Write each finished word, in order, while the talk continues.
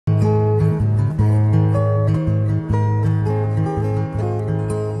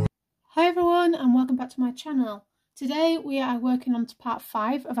back to my channel. Today we are working on to part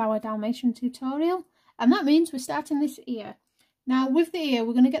 5 of our Dalmatian tutorial, and that means we're starting this ear. Now with the ear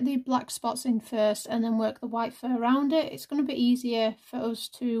we're going to get the black spots in first and then work the white fur around it. It's going to be easier for us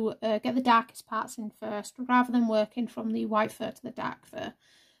to get the darkest parts in first rather than working from the white fur to the dark fur.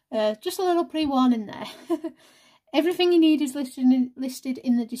 Just a little pre-warning there. Everything you need is listed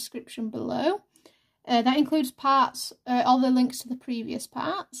in the description below. That includes parts, all the links to the previous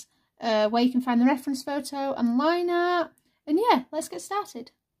parts, where you can find the reference photo and line art. And yeah, let's get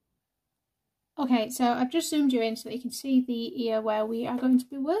started. Okay, so I've just zoomed you in so that you can see the ear where we are going to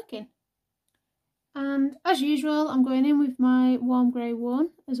be working. And as usual, I'm going in with my warm grey 1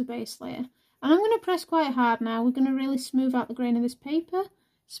 as a base layer. And I'm going to press quite hard now. We're going to really smooth out the grain of this paper,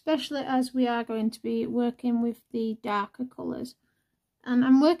 especially as we are going to be working with the darker colours. And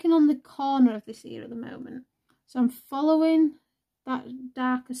I'm working on the corner of this ear at the moment. So I'm following that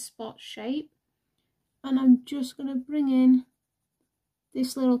darker spot shape. And I'm just going to bring in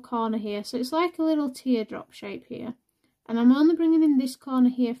this little corner here. So it's like a little teardrop shape here. And I'm only bringing in this corner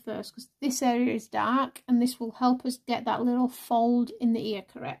here first because this area is dark and this will help us get that little fold in the ear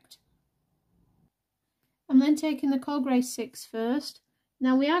correct. I'm then taking the coal grey 6 first.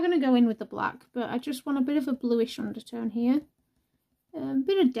 Now we are going to go in with the black, but I just want a bit of a bluish undertone here. A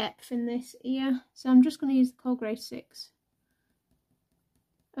bit of depth in this ear, so I'm just going to use the coal grey 6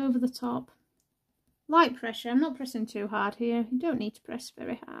 over the top. Light pressure, I'm not pressing too hard here, you don't need to press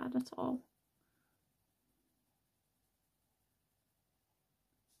very hard at all.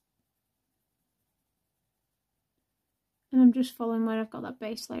 And I'm just following where I've got that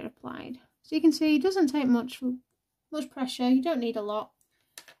base layer applied. So you can see it doesn't take much pressure, you don't need a lot.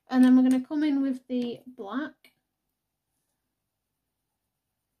 And then we're going to come in with the black.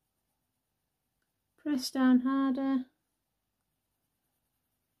 Press down harder.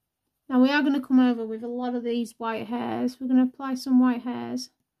 Now we are going to come over with a lot of these white hairs. We're going to apply some white hairs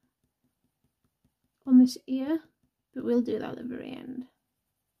on this ear, but we'll do that at the very end.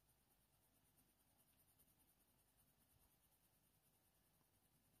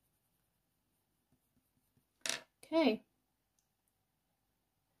 Okay.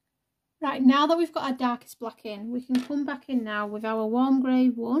 Right, now that we've got our darkest black in, we can come back in now with our warm grey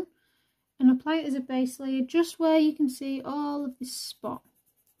 1 and apply it as a base layer just where you can see all of this spot.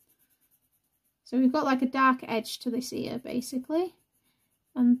 So we've got like a dark edge to this ear basically,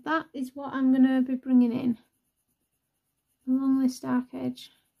 and that is what I'm going to be bringing in along this dark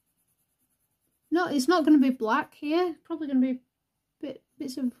edge. No, it's not going to be black here, probably going to be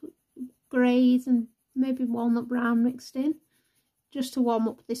bits of greys and maybe walnut brown mixed in, just to warm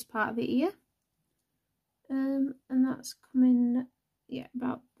up this part of the ear. And that's coming, yeah,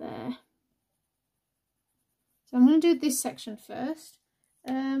 about there. So I'm going to do this section first.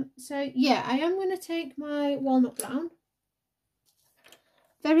 So yeah, I am going to take my walnut brown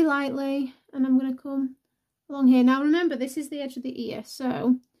very lightly and I'm going to come along here. Now remember, this is the edge of the ear,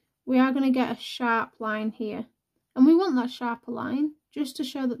 so we are going to get a sharp line here. And we want that sharper line just to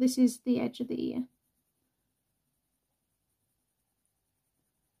show that this is the edge of the ear.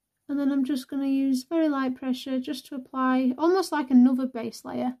 And then I'm just going to use very light pressure just to apply almost like another base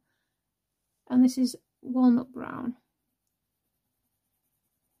layer. And this is walnut brown.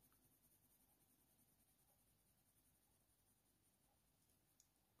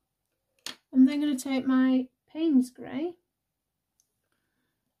 I'm then going to take my Paynes Grey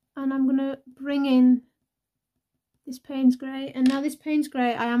and I'm going to bring in this Paynes Grey. And now this Paynes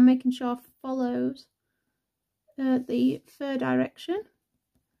Grey I am making sure follows the fur direction.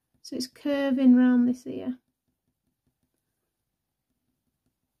 So it's curving round this ear.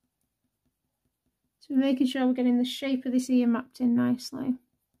 So we're making sure we're getting the shape of this ear mapped in nicely.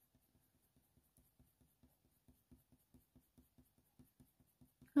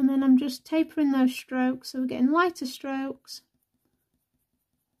 And then I'm just tapering those strokes, so we're getting lighter strokes.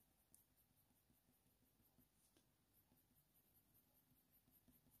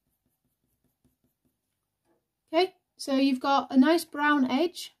 Okay, so you've got a nice brown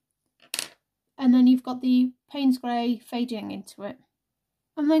edge. And then you've got the Paynes Grey fading into it.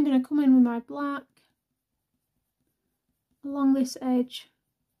 I'm then going to come in with my black along this edge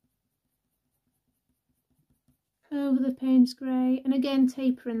over the Paynes Grey, and again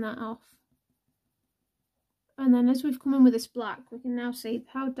tapering that off. And then as we've come in with this black, we can now see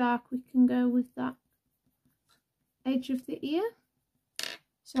how dark we can go with that edge of the ear.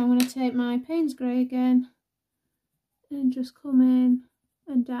 So I'm going to take my Paynes Grey again and just come in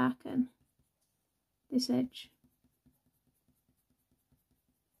and darken this edge,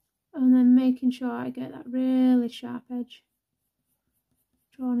 and then making sure I get that really sharp edge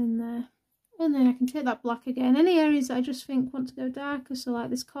drawn in there. And then I can take that black again. Any areas that I just think want to go darker, so like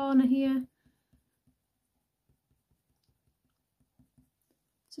this corner here.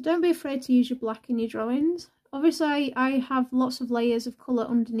 So don't be afraid to use your black in your drawings. Obviously I have lots of layers of colour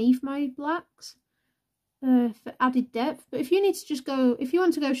underneath my blacks for added depth, but if you need to just go, if you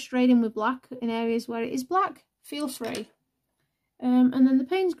want to go straight in with black in areas where it is black, feel free. And then the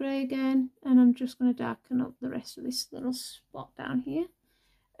Paynes Grey again, and I'm just going to darken up the rest of this little spot down here.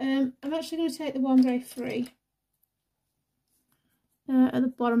 I'm actually going to take the Warm Grey 3 at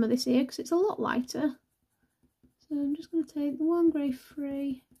the bottom of this ear because it's a lot lighter. So I'm just going to take the Warm Grey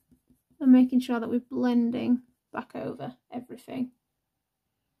 3 and making sure that we're blending back over everything.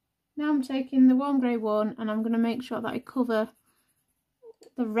 Now I'm taking the Warm Grey 1 and I'm going to make sure that I cover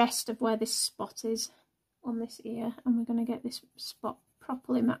the rest of where this spot is on this ear, and we're going to get this spot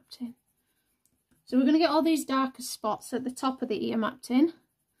properly mapped in. So we're going to get all these darker spots at the top of the ear mapped in.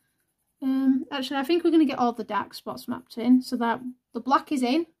 Actually, I think we're going to get all the dark spots mapped in so that the black is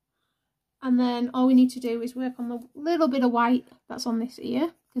in, and then all we need to do is work on the little bit of white that's on this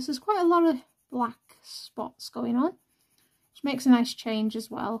ear, because there's quite a lot of black spots going on, which makes a nice change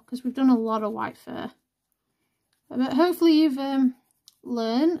as well, because we've done a lot of white fur. But hopefully you've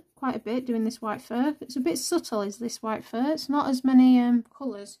learned quite a bit doing this white fur. It's a bit subtle, is this white fur. It's not as many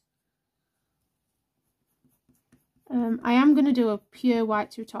colours. I am going to do a pure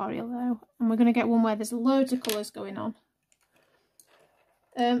white tutorial though, and we're going to get one where there's loads of colours going on.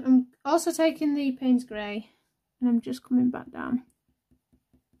 I'm also taking the Paynes Grey and I'm just coming back down.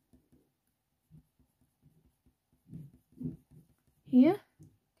 Here.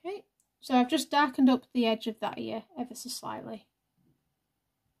 Okay, so I've just darkened up the edge of that ear ever so slightly.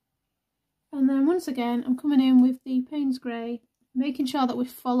 And then once again I'm coming in with the Paynes Grey, making sure that we're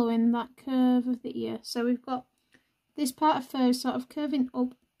following that curve of the ear. So we've got this part of fur sort of curving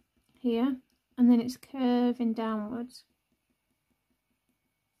up here, and then it's curving downwards.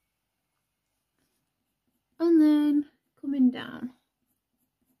 And then coming down.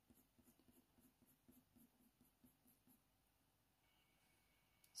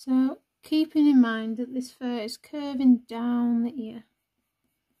 So keeping in mind that this fur is curving down the ear.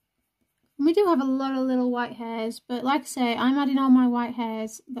 And we do have a lot of little white hairs, but like I say, I'm adding all my white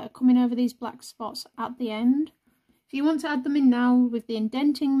hairs that are coming over these black spots at the end. If you want to add them in now with the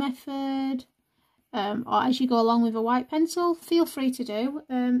indenting method, or as you go along with a white pencil, feel free to do.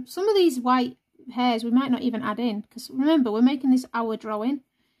 Some of these white hairs we might not even add in, because remember, we're making this our drawing,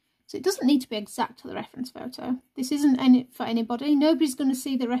 so it doesn't need to be exact to the reference photo. This isn't for anybody. Nobody's going to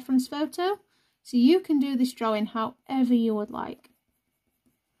see the reference photo, so you can do this drawing however you would like.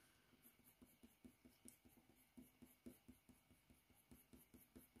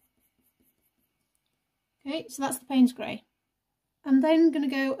 Okay, so that's the Paynes Grey. I'm then going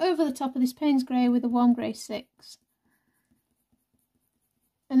to go over the top of this Paynes Grey with a Warm Grey 6.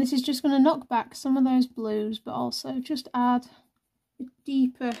 And this is just going to knock back some of those blues, but also just add a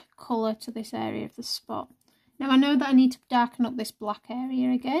deeper colour to this area of the spot. Now I know that I need to darken up this black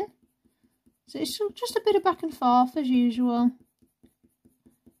area again. So it's just a bit of back and forth as usual.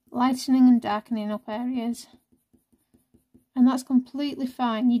 Lightening and darkening up areas. And that's completely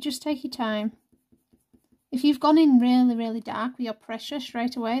fine. You just take your time. If you've gone in really, really dark with your pressure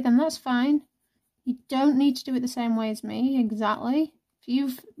straight away, then that's fine. You don't need to do it the same way as me, exactly. If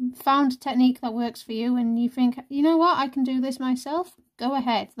you've found a technique that works for you and you think, you know what, I can do this myself, go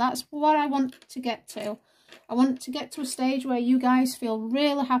ahead. That's what I want to get to. I want to get to a stage where you guys feel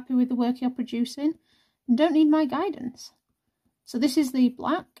really happy with the work you're producing and don't need my guidance. So this is the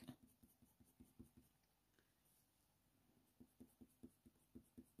black.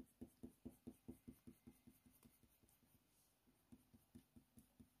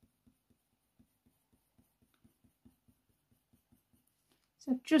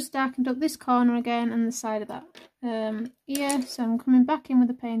 So I've just darkened up this corner again and the side of that ear. So I'm coming back in with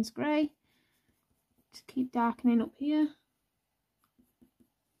the Paynes Grey to keep darkening up here.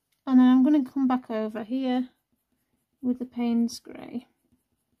 And then I'm going to come back over here with the Paynes Grey.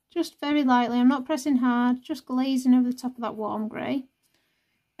 Just very lightly, I'm not pressing hard, just glazing over the top of that Warm Grey.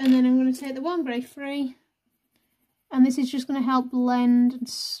 And then I'm going to take the Warm Grey 3. And this is just going to help blend and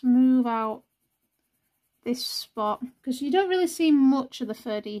smooth out this spot, because you don't really see much of the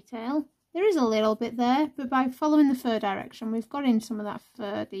fur detail. There is a little bit there, but by following the fur direction we've got in some of that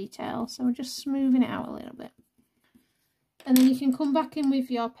fur detail, so we're just smoothing it out a little bit. And then you can come back in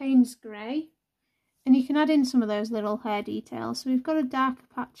with your Paynes Grey and you can add in some of those little hair details. So we've got a darker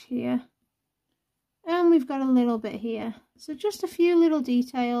patch here and we've got a little bit here, so just a few little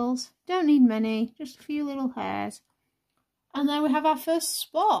details, don't need many, just a few little hairs, and there we have our first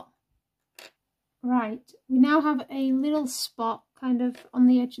spot. Right, we now have a little spot kind of on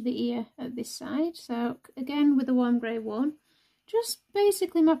the edge of the ear at this side. So again, with the warm grey one, just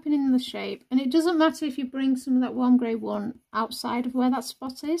basically mapping in the shape. And it doesn't matter if you bring some of that warm grey one outside of where that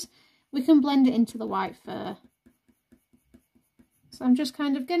spot is. We can blend it into the white fur. So I'm just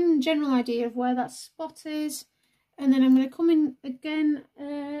kind of getting a general idea of where that spot is. And then I'm going to come in again.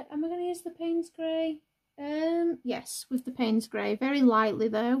 Am I going to use the Paynes Grey? Yes, with the Paynes Grey. Very lightly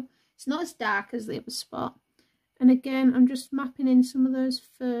though. It's not as dark as the other spot. And again, I'm just mapping in some of those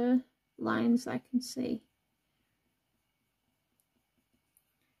fur lines I can see.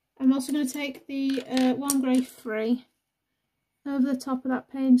 I'm also going to take the warm grey free over the top of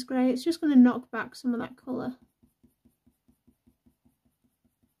that Paynes Grey. It's just going to knock back some of that colour.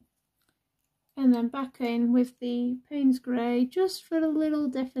 And then back in with the Paynes Grey just for a little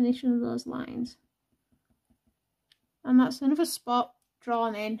definition of those lines. And that's another spot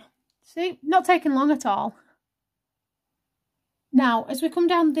drawn in. See, not taking long at all. Now, as we come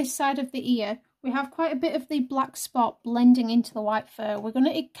down this side of the ear, we have quite a bit of the black spot blending into the white fur. We're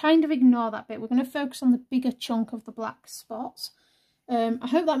going to kind of ignore that bit. We're going to focus on the bigger chunk of the black spots. I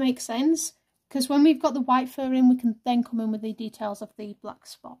hope that makes sense, because when we've got the white fur in, we can then come in with the details of the black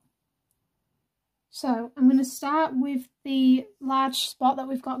spot. So I'm going to start with the large spot that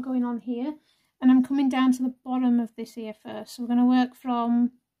we've got going on here, and I'm coming down to the bottom of this ear first. So we're going to work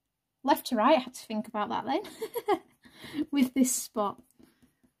from left to right. I had to think about that then. With this spot.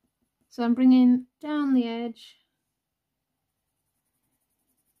 So I'm bringing down the edge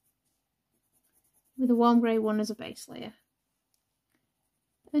with a warm grey one as a base layer.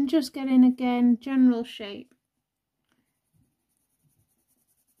 And just getting again general shape.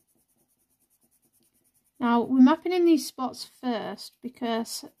 Now we're mapping in these spots first,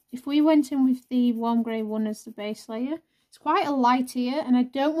 because if we went in with the warm grey one as the base layer, it's quite a light ear, and I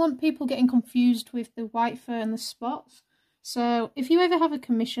don't want people getting confused with the white fur and the spots. So if you ever have a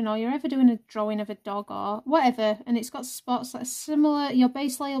commission, or you're ever doing a drawing of a dog or whatever, and it's got spots that are similar, your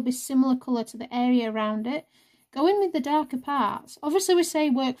base layer will be similar colour to the area around it, go in with the darker parts. Obviously we say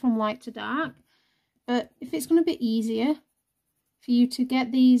work from light to dark, but if it's going to be easier for you to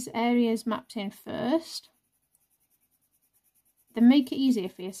get these areas mapped in first, then make it easier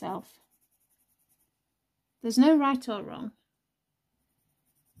for yourself. There's no right or wrong.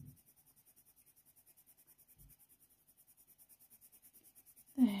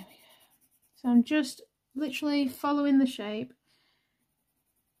 There we go. So I'm just literally following the shape.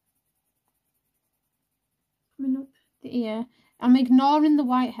 Coming up the ear. I'm ignoring the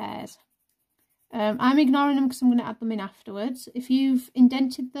white hairs. I'm ignoring them because I'm going to add them in afterwards. If you've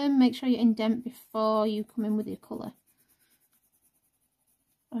indented them, make sure you indent before you come in with your colour.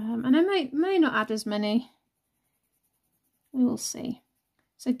 And I may not add as many. We will see.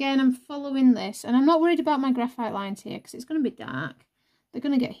 So again, I'm following this, and I'm not worried about my graphite lines here because it's going to be dark. They're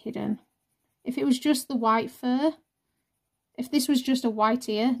going to get hidden. If it was just the white fur, if this was just a white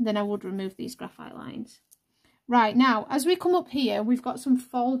ear, then I would remove these graphite lines. Right, now, as we come up here, we've got some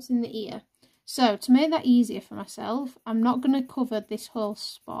folds in the ear. So to make that easier for myself, I'm not going to cover this whole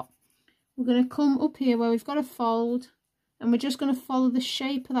spot. We're going to come up here where we've got a fold, and we're just going to follow the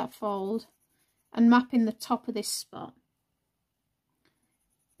shape of that fold and map in the top of this spot.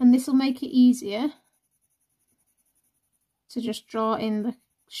 And this will make it easier to just draw in the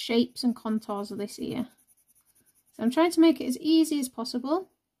shapes and contours of this ear. So I'm trying to make it as easy as possible.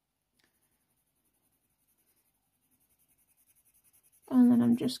 And then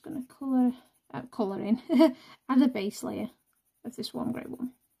I'm just going to colour in, add a base layer of this warm grey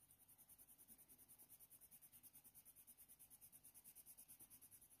one.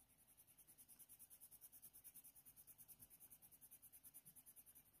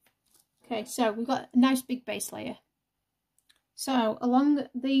 Okay, so we've got a nice big base layer. So along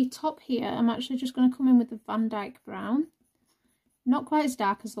the top here, I'm actually just going to come in with the Dyck Brown. Not quite as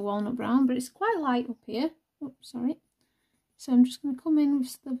dark as the Walnut Brown, but it's quite light up here. Oops, sorry. So I'm just going to come in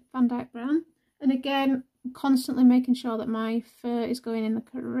with the Dyck Brown. And again, constantly making sure that my fur is going in the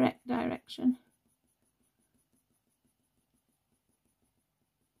correct direction.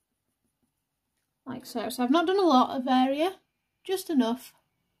 Like so. So I've not done a lot of area, just enough.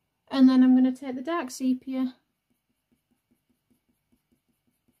 And then I'm going to take the dark sepia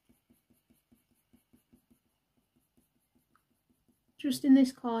just in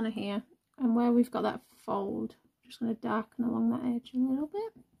this corner here, and where we've got that fold, just going to darken along that edge a little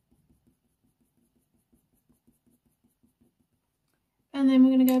bit. And then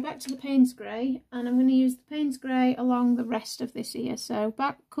we're going to go back to the Paynes Grey, and I'm going to use the Paynes Grey along the rest of this ear. So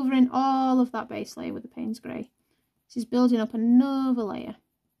back covering all of that base layer with the Paynes Grey. This is building up another layer.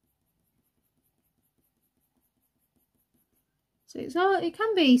 So it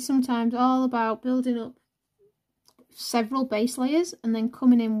can be sometimes all about building up several base layers and then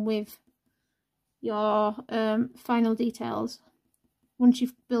coming in with your final details once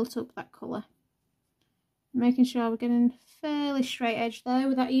you've built up that colour. Making sure we're getting fairly straight edge there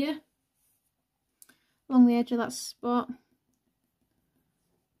with that ear, along the edge of that spot.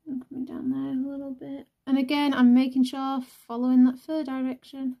 I'm coming down there a little bit. And again, I'm making sure following that fur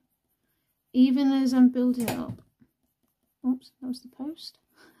direction, even as I'm building it up. Oops, that was the post.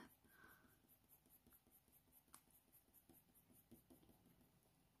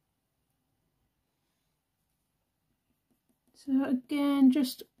 So again,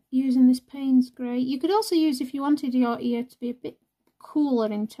 just using this Paynes Grey. You could also use, if you wanted your ear to be a bit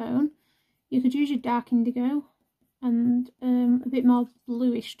cooler in tone, you could use your dark indigo, and a bit more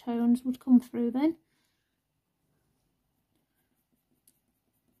bluish tones would come through then.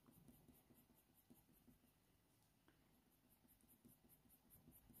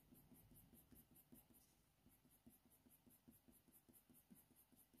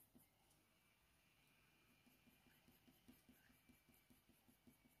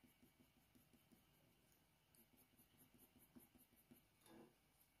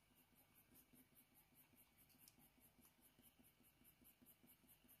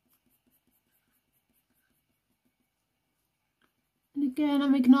 And again,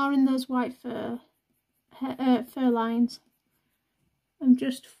 I'm ignoring those white fur lines. I'm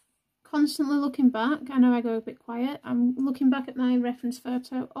just constantly looking back. I know I go a bit quiet. I'm looking back at my reference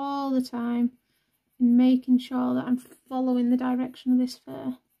photo all the time and making sure that I'm following the direction of this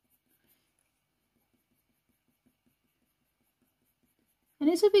fur. And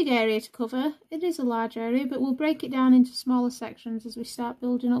it's a big area to cover. It is a large area, but we'll break it down into smaller sections as we start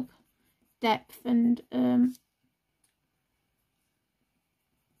building up depth and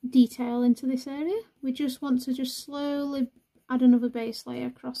detail into this area. We just want to just slowly add another base layer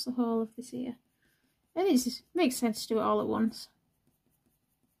across the whole of this ear, and it makes sense to do it all at once.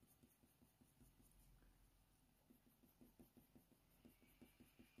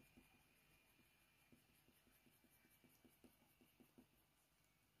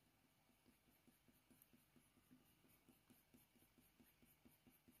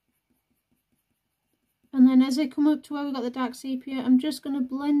 And then as I come up to where we've got the dark sepia, I'm just going to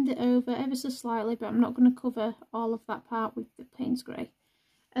blend it over ever so slightly, but I'm not going to cover all of that part with the Paynes Grey.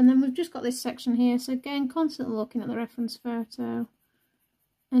 And then we've just got this section here, so again, constantly looking at the reference photo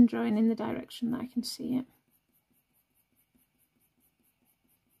and drawing in the direction that I can see it.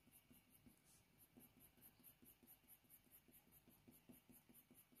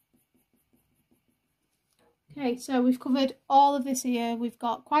 Okay, so we've covered all of this here. We've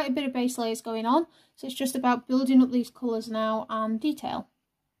got quite a bit of base layers going on, so it's just about building up these colours now and detail.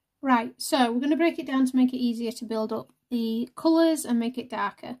 Right, so we're going to break it down to make it easier to build up the colours and make it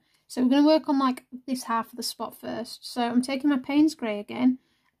darker. So we're going to work on like this half of the spot first. So I'm taking my Paynes Grey again,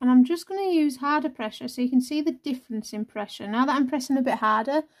 and I'm just going to use harder pressure so you can see the difference in pressure. Now that I'm pressing a bit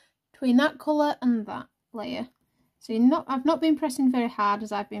harder between that colour and that layer. So I've not been pressing very hard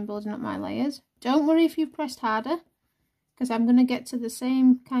as I've been building up my layers. Don't worry if you've pressed harder, because I'm going to get to the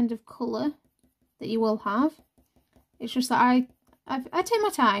same kind of colour that you will have. It's just that I take my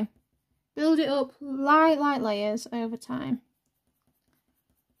time, build it up light layers over time.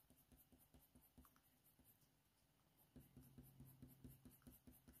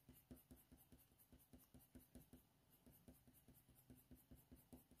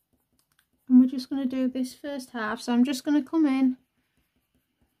 And we're just going to do this first half, so I'm just going to come in.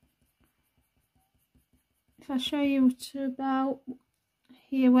 If I show you to about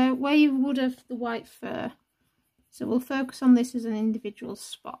here, where you would have the white fur. So we'll focus on this as an individual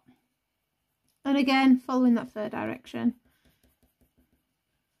spot. And again, following that fur direction.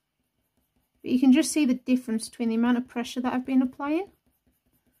 But you can just see the difference between the amount of pressure that I've been applying.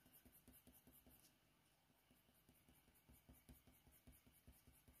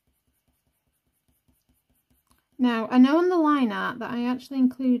 Now, I know on the line art that I actually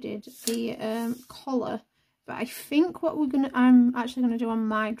included the collar, but I think what I'm actually going to do on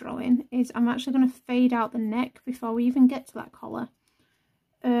my drawing is I'm actually going to fade out the neck before we even get to that collar.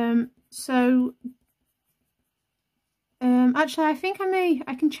 Actually, I think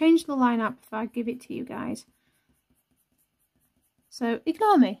I can change the line art before I give it to you guys. So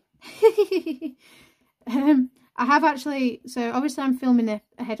ignore me. I have actually, so obviously I'm filming it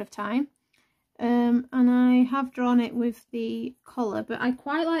ahead of time. And I have drawn it with the collar, but I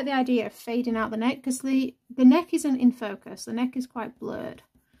quite like the idea of fading out the neck, because the neck isn't in focus, the neck is quite blurred.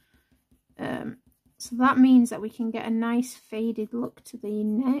 So that means that we can get a nice faded look to the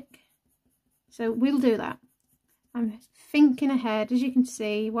neck. So we'll do that. I'm thinking ahead, as you can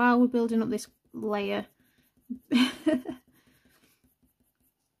see, while we're building up this layer.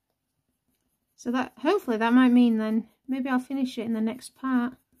 So that, hopefully that might mean then, maybe I'll finish it in the next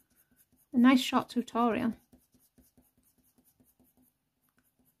part. A nice short tutorial.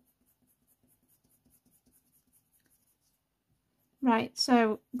 Right,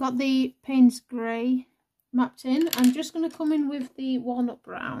 so got the Paynes Grey mapped in. I'm just going to come in with the Walnut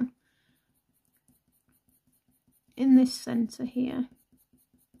Brown in this centre here.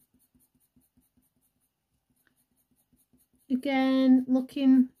 Again,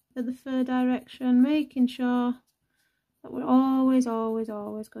 looking at the fur direction, making sure that we're always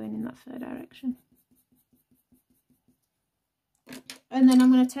going in that fur direction. And then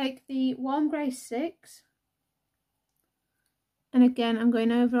I'm going to take the Warm Grey 6, and again I'm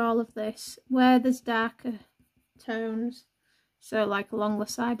going over all of this where there's darker tones, so like along the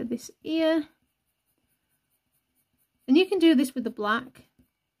side of this ear. And you can do this with the black.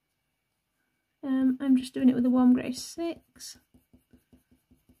 I'm just doing it with the Warm Grey 6,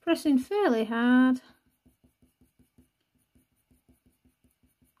 pressing fairly hard,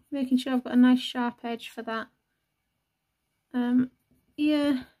 making sure I've got a nice sharp edge for that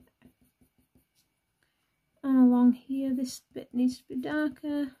ear. And along here, this bit needs to be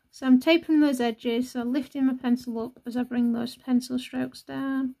darker. So I'm taping those edges, so lifting my pencil up as I bring those pencil strokes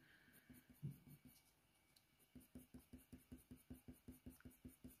down.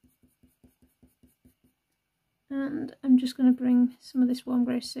 And I'm just going to bring some of this Warm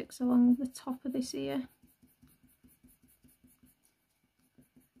Grey 6 along the top of this ear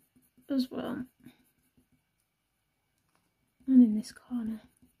as well. And in this corner.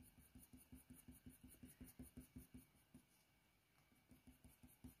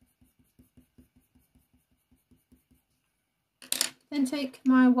 Then take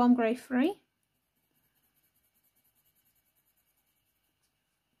my Warm Grey 3.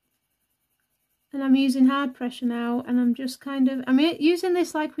 And I'm using hard pressure now, and I'm just kind of, I'm using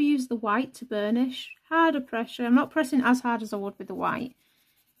this like we use the white to burnish. Harder pressure. I'm not pressing as hard as I would with the white,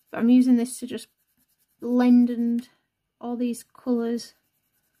 but I'm using this to just blend and all these colours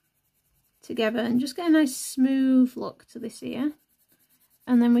together and just get a nice smooth look to this ear.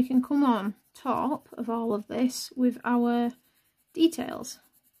 And then we can come on top of all of this with our details.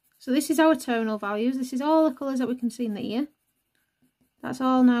 So this is our tonal values. This is all the colours that we can see in the ear. That's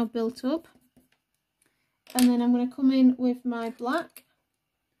all now built up. And then I'm going to come in with my black,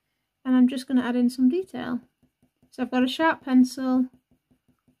 and I'm just going to add in some detail. So I've got a sharp pencil,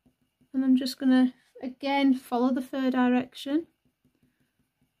 and I'm just going to again follow the fur direction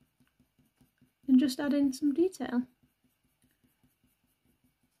and just add in some detail.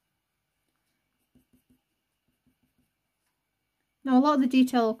 Now a lot of the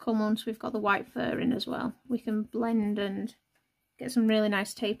detail will come once we've got the white fur in as well. We can blend and get some really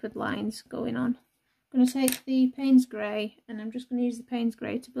nice tapered lines going on. I'm going to take the Paynes Grey, and I'm just going to use the Paynes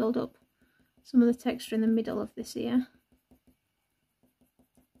Grey to build up some of the texture in the middle of this ear.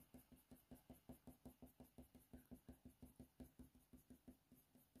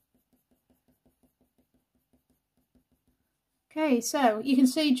 Okay, so you can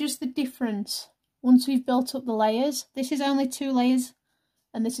see just the difference once we've built up the layers. This is only 2 layers,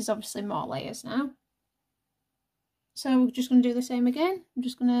 and this is obviously more layers now. So we're just going to do the same again. I'm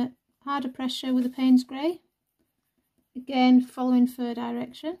just going to harder pressure with the Paynes Grey, again following fur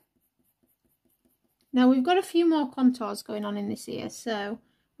direction. Now we've got a few more contours going on in this ear, so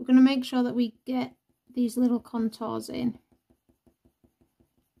we're going to make sure that we get these little contours in,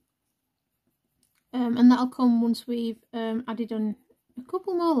 and that'll come once we've added on a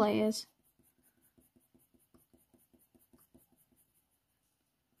couple more layers.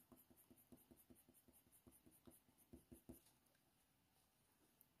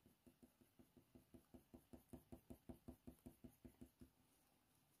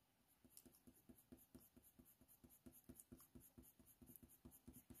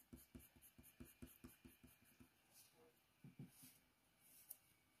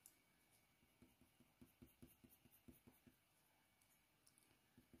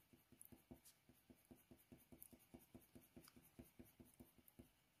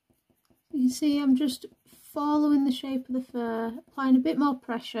 You can see I'm just following the shape of the fur, applying a bit more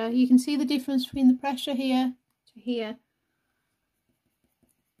pressure. You can see the difference between the pressure here to here.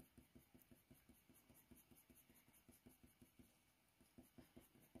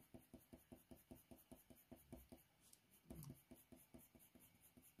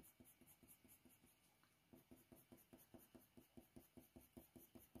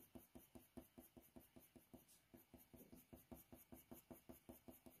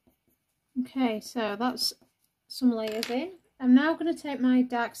 Okay, so that's some layers in. I'm now going to take my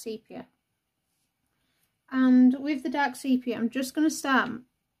dark sepia, and with the dark sepia I'm just going to start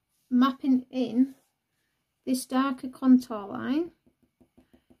mapping in this darker contour line.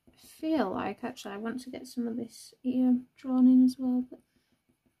 I feel like actually I want to get some of this here drawn in as well, but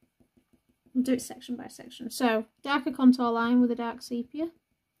we'll do it section by section. So darker contour line with a dark sepia.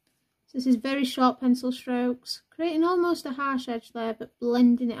 So this is very short pencil strokes, creating almost a harsh edge there but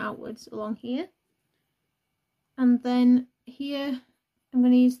blending it outwards along here. And then here I'm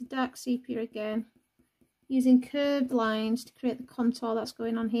going to use the dark sepia again, using curved lines to create the contour that's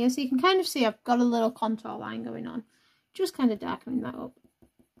going on here. So you can kind of see I've got a little contour line going on, just kind of darkening that up.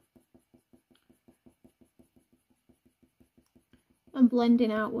 And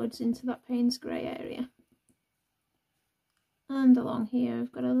blending outwards into that Paynes Grey area. And along here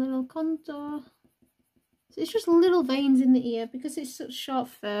I've got a little contour. So it's just little veins in the ear. Because it's such short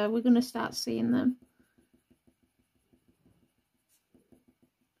fur, we're going to start seeing them.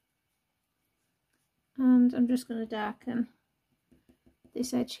 And I'm just going to darken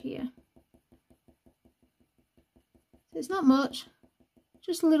this edge here. So it's not much,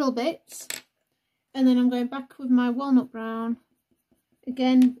 just little bits. And then I'm going back with my Walnut Brown.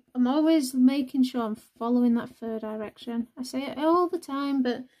 Again, I'm always making sure I'm following that fur direction. I say it all the time,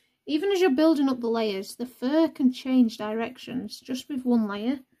 but even as you're building up the layers, the fur can change directions just with one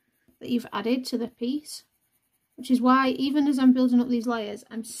layer that you've added to the piece. Which is why, even as I'm building up these layers,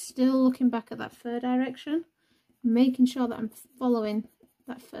 I'm still looking back at that fur direction, making sure that I'm following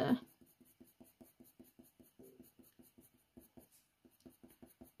that fur.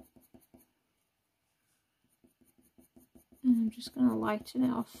 And I'm just going to lighten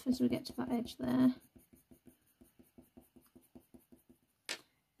it off as we get to that edge there. And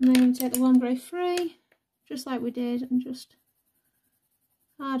then I'm going to take the warm grey free, just like we did, and just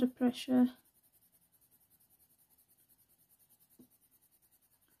harder pressure.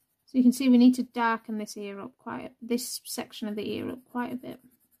 So you can see we need to darken this ear up this section of the ear up quite a bit.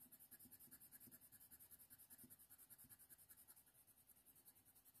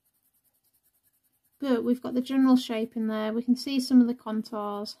 But we've got the general shape in there. We can see some of the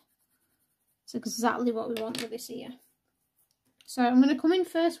contours. It's exactly what we want with this ear. So I'm going to come in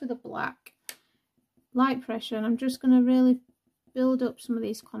first with a black, light pressure, and I'm just going to really build up some of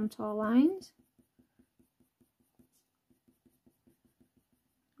these contour lines.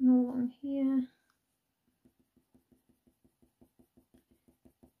 And along here.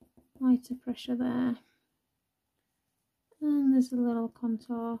 Lighter pressure there. And there's a little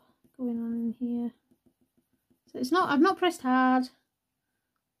contour going on in here. So it's not, I've not pressed hard,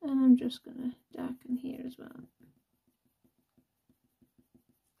 and I'm just going to darken here as well.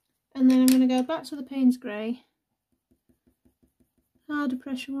 And then I'm going to go back to the Paynes Grey, harder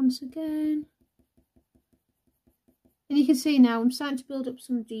pressure once again. And you can see now I'm starting to build up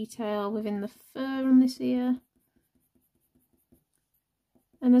some detail within the fur on this ear.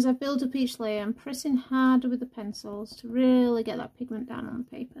 And as I build up each layer, I'm pressing harder with the pencils to really get that pigment down on the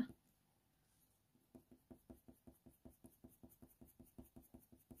paper.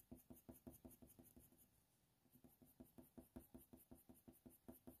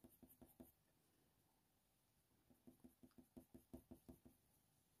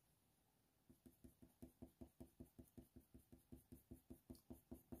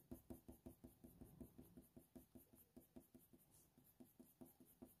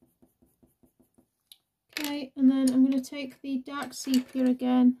 Okay, and then I'm going to take the dark sepia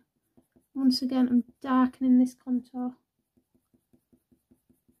again. Once again, I'm darkening this contour.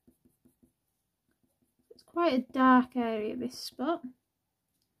 It's quite a dark area, this spot.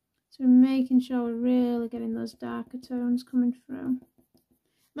 So we're making sure we're really getting those darker tones coming through.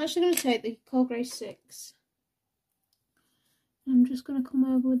 I'm actually going to take the Coal Grey 6. I'm just going to come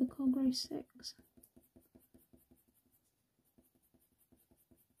over with the Coal Grey 6.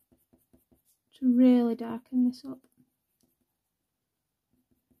 To really darken this up.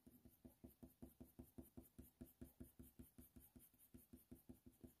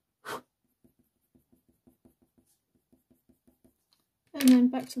 And then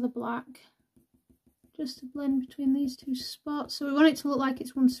back to the black, just to blend between these two spots. So we want it to look like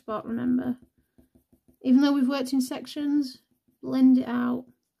it's one spot, remember. Even though we've worked in sections, blend it out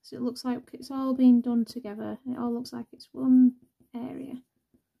so it looks like it's all being done together. It all looks like it's one area.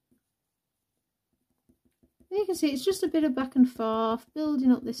 And you can see it's just a bit of back and forth,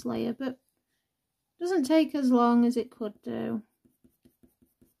 building up this layer, but it doesn't take as long as it could do.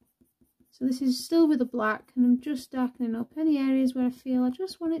 So this is still with the black, and I'm just darkening up any areas where I feel I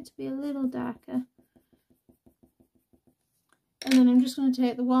just want it to be a little darker. And then I'm just going to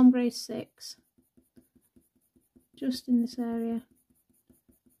take the warm grey 6 just in this area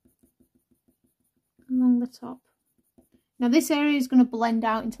along the top. Now this area is going to blend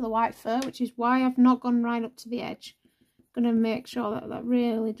out into the white fur, which is why I've not gone right up to the edge. I'm going to make sure that that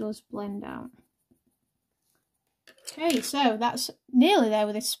really does blend out. Okay, so that's nearly there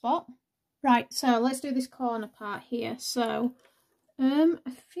with this spot. Right, so let's do this corner part here. So, I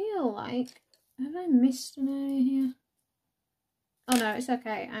feel like, have I missed an area here? Oh no, it's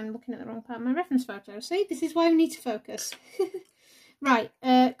okay. I'm looking at the wrong part of my reference photo. See, this is why we need to focus. Right,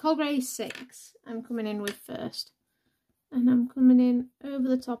 Coal Grey 6 I'm coming in with first. And I'm coming in over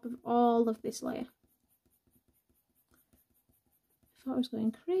the top of all of this layer. I thought I was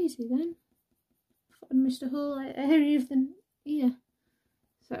going crazy then. I thought I'd missed a whole area of the ear.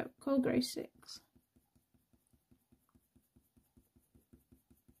 So, Coal Grey 6.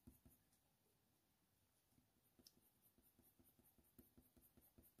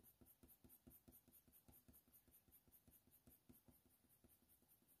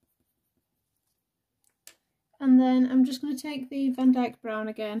 And then I'm just going to take the Van Dyck Brown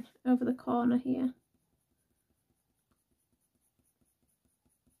again over the corner here.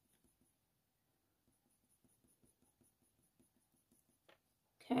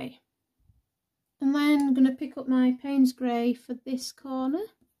 Okay. And then I'm going to pick up my Paynes Grey for this corner.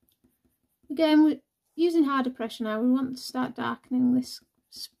 Again, we're using harder pressure now. We want to start darkening this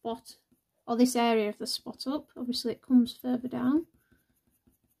spot, or this area of the spot up. Obviously it comes further down.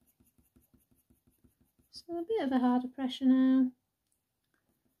 So a bit of a harder pressure now.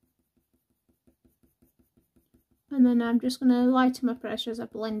 And then I'm just going to lighten my pressure as I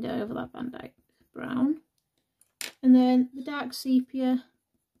blend it over that Van Dyck Brown. And then the dark sepia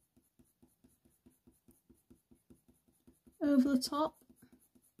over the top.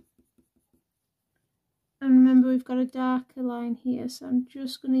 And remember, we've got a darker line here, so I'm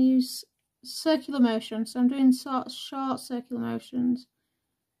just going to use circular motion. So I'm doing sort of short circular motions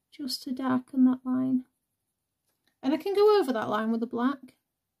just to darken that line. And I can go over that line with the black.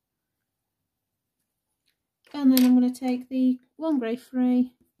 And then I'm going to take the Walnut Grey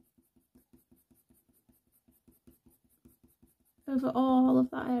 3 over all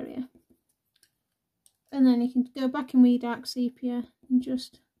of that area. And then you can go back in with your dark sepia and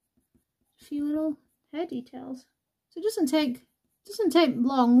just a few little hair details. So it doesn't take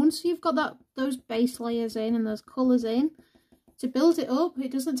long. Once you've got those base layers in and those colours in, to build it up,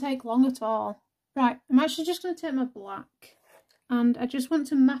 it doesn't take long at all. Right, I'm actually just going to take my black and I just want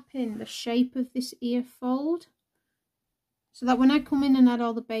to map in the shape of this ear fold so that when I come in and add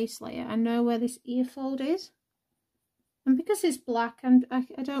all the base layer, I know where this ear fold is. And because it's black,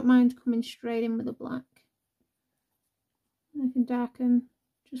 I don't mind coming straight in with the black. I can darken,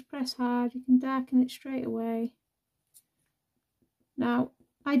 just press hard, you can darken it straight away. Now,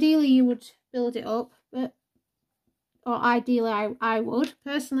 ideally you would build it up, or ideally I would.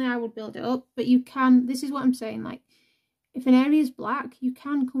 Personally, I would build it up, but you can, this is what I'm saying, like, if an area is black, you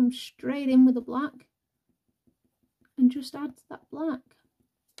can come straight in with the black and just add that black.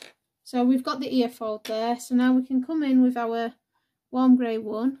 So we've got the ear fold there, so now we can come in with our warm grey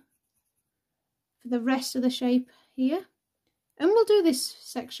 1 for the rest of the shape here. And we'll do this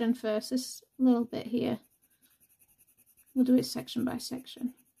section first, this little bit here. We'll do it section by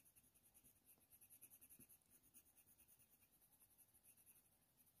section.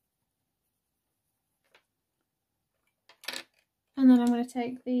 And then I'm going to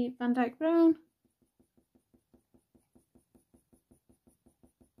take the Van Dyck Brown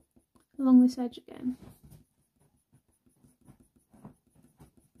along this edge again.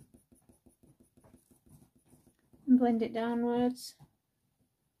 And blend it downwards.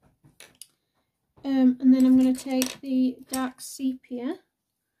 And then I'm going to take the dark sepia,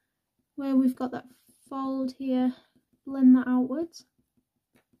 where we've got that fold here, blend that outwards.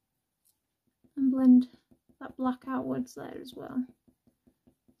 And blend that black outwards there as well.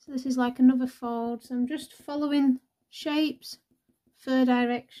 So this is like another fold, so I'm just following shapes, fur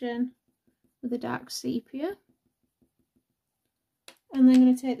direction with the dark sepia. And then I'm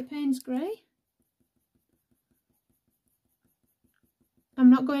going to take the Paynes Grey. I'm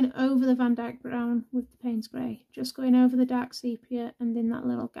not going over the Van Dyck Brown with the Paynes Grey, just going over the dark sepia and in that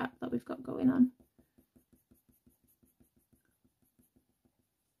little gap that we've got going on.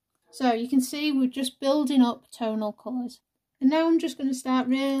 So you can see we're just building up tonal colours. And now I'm just going to start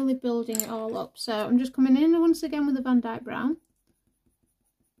really building it all up. So I'm just coming in once again with the Van Dyck Brown.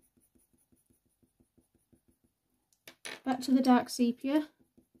 Back to the dark sepia.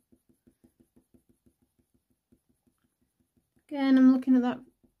 Again, I'm looking at that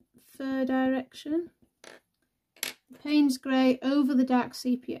fur direction. Paynes Grey over the dark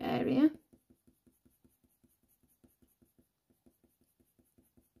sepia area.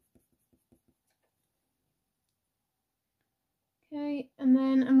 Okay, and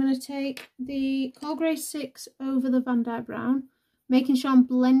then I'm going to take the Coal Grey 6 over the Van Dyck Brown, making sure I'm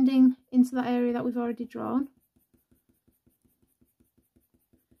blending into that area that we've already drawn.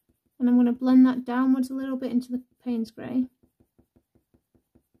 And I'm going to blend that downwards a little bit into the Paynes Grey.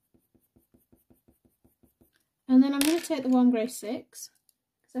 And then I'm going to take the Warm Grey 6,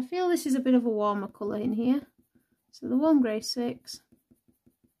 because I feel this is a bit of a warmer colour in here. So the Warm Grey 6.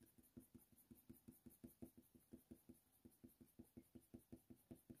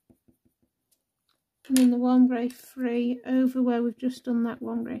 And then the Warm Grey 3 over where we've just done that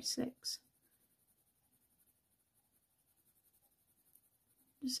Warm Grey 6.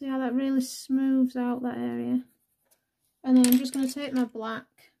 Just see how that really smooths out that area. And then I'm just going to take my black,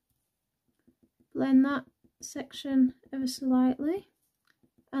 blend that section ever so lightly,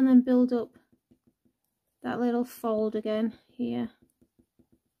 and then build up that little fold again here.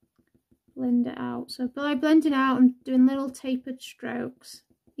 Blend it out. So by blending out, I'm doing little tapered strokes,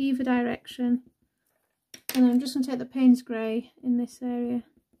 either direction. And then I'm just going to take the Paynes Grey in this area,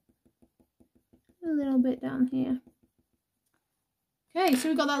 a little bit down here. Okay, so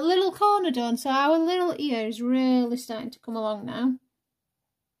we've got that little corner done, so our little ear is really starting to come along now.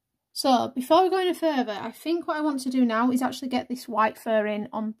 So before we go any further, I think what I want to do now is actually get this white fur in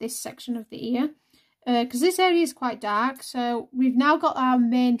on this section of the ear, because this area is quite dark. So we've now got our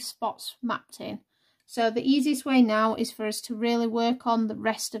main spots mapped in. So the easiest way now is for us to really work on the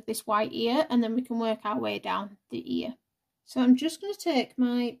rest of this white ear, and then we can work our way down the ear. So I'm just going to take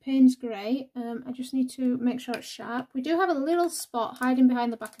my Paynes Grey. I just need to make sure it's sharp. We do have a little spot hiding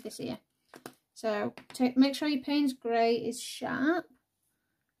behind the back of this ear. So make sure your Paynes Grey is sharp,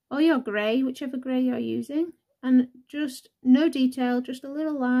 or your grey, whichever grey you're using. And just no detail, just a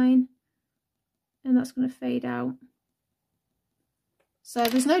little line, and that's going to fade out. So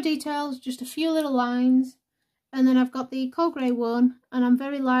there's no details, just a few little lines. And then I've got the Coal Grey one, and I'm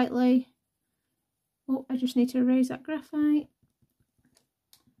very lightly, oh, I just need to erase that graphite.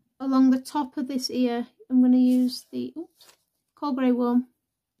 Along the top of this ear, I'm going to use the Coal Grey one.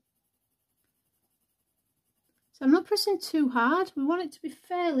 So I'm not pressing too hard, we want it to be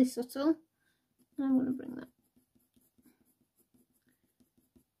fairly subtle. And I'm going to bring that.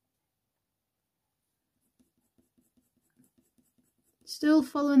 Still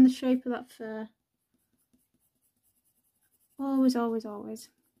following the shape of that fur. Always, always, always.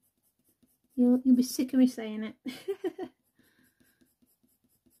 You'll be sick of me saying it.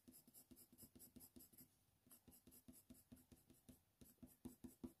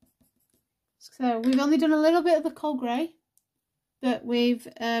 So we've only done a little bit of the Coal Grey, but we've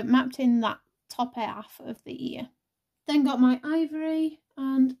mapped in that top half of the ear. Then got my Ivory,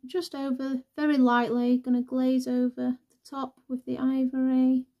 and just over, very lightly, going to glaze over top with the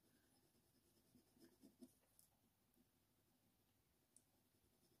Ivory.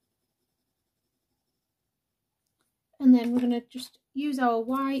 And then we're going to just use our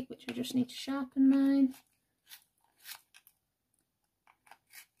white, which I just need to sharpen mine.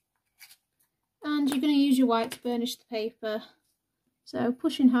 And you're going to use your white to burnish the paper. So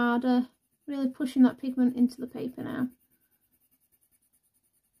pushing harder, really pushing that pigment into the paper now.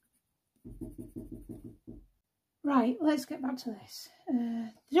 Right, let's get back to this.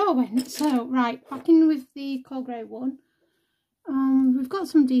 The door went. So, right, back in with the Coal Grey one. We've got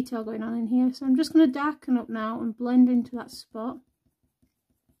some detail going on in here, so I'm just going to darken up now and blend into that spot.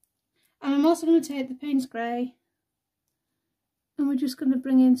 And I'm also going to take the Paynes Grey, and we're just going to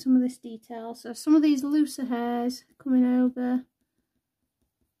bring in some of this detail. So some of these looser hairs coming over.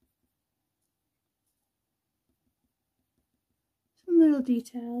 Some little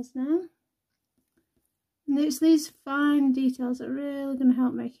details now. And it's these fine details that are really going to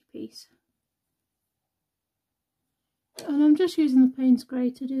help make your piece. And I'm just using the Paynes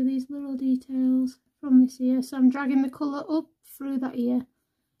Grey to do these little details from this ear. So I'm dragging the colour up through that ear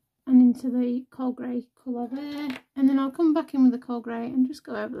and into the Coal Grey colour there. And then I'll come back in with the Coal Grey and just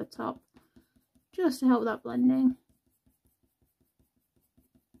go over the top, just to help that blending.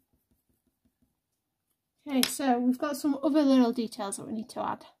 Okay, so we've got some other little details that we need to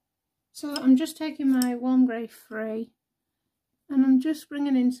add. So I'm just taking my Warm Grey 3, and I'm just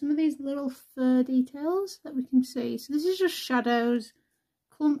bringing in some of these little fur details that we can see. So this is just shadows,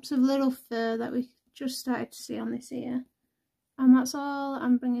 clumps of little fur that we just started to see on this ear. And that's all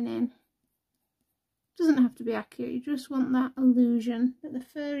I'm bringing in. It doesn't have to be accurate, you just want that illusion that the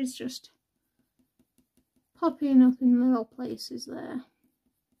fur is just popping up in little places there.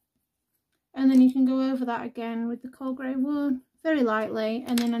 And then you can go over that again with the Coal Grey one, very lightly.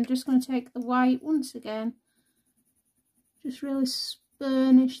 And then I'm just going to take the white once again. Just really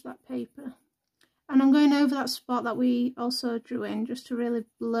burnish that paper. And I'm going over that spot that we also drew in just to really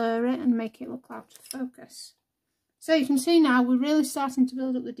blur it and make it look out of focus. So you can see now we're really starting to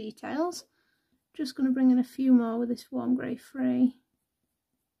build up the details. Just going to bring in a few more with this warm grey 3.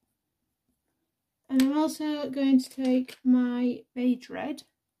 And I'm also going to take my beige red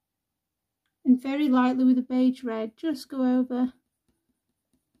and very lightly with the beige red just go over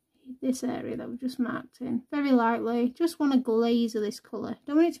this area that we've just marked in. Very lightly, just want to glaze of this colour.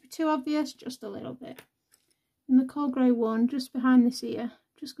 Don't want it to be too obvious, just a little bit. And the cold grey 1 just behind this ear,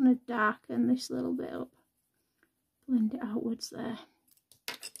 just going to darken this little bit up. Blend it outwards there.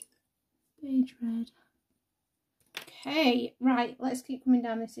 Beige red. Okay, right, let's keep coming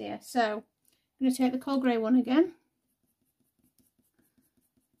down this ear. So I'm going to take the cold grey 1 again,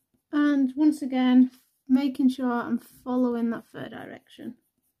 and once again making sure I'm following that fur direction.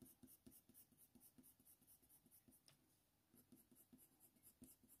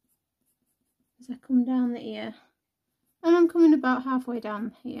 As I come down the ear, and I'm coming about halfway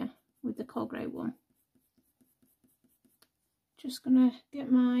down here with the cold grey 1. Just going to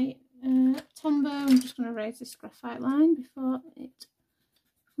get my Tombow. I'm just going to raise this graphite line before it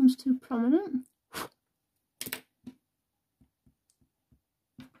becomes too prominent.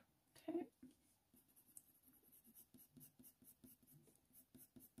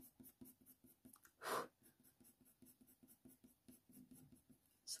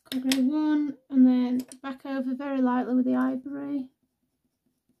 Cold grey 1, and then back over very lightly with the Ivory.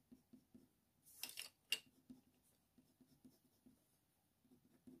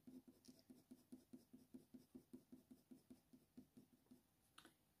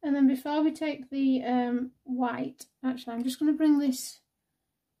 And then before we take the white, actually I'm just going to bring this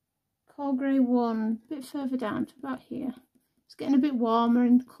cold grey 1 a bit further down to about here. It's getting a bit warmer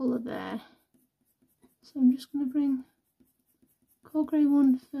in colour there. So I'm just going to bring cold grey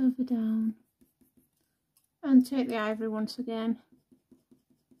 1 further down and take the Ivory once again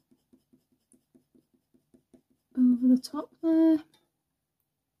over the top there,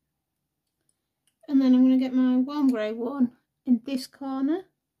 and then I'm going to get my warm grey 1 in this corner.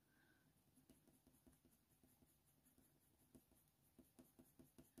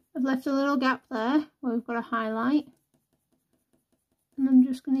 I've left a little gap there where we've got a highlight, and I'm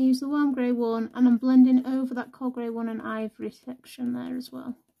just going to use the warm grey 1, and I'm blending over that cold grey 1 and Ivory section there as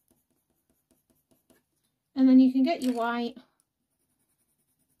well. And then you can get your white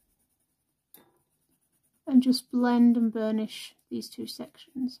and just blend and burnish these two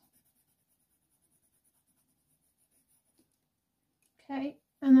sections. Okay,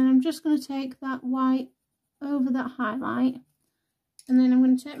 and then I'm just going to take that white over that highlight, and then I'm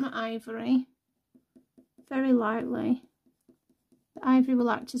going to take my Ivory very lightly. The Ivory will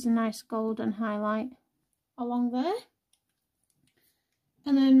act as a nice golden highlight along there.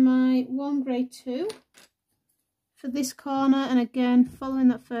 And then my warm grey 2 for this corner, and again following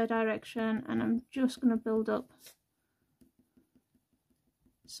that fur direction, and I'm just going to build up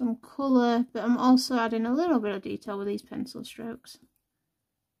some colour, but I'm also adding a little bit of detail with these pencil strokes.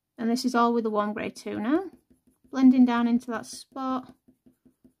 And this is all with the warm grey 2 now, blending down into that spot.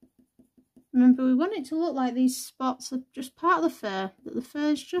 Remember, we want it to look like these spots are just part of the fur, that the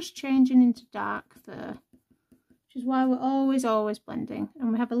fur is just changing into dark fur, which is why we're always blending.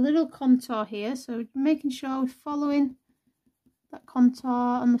 And we have a little contour here, so making sure we're following that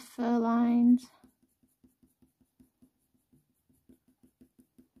contour and the fur lines.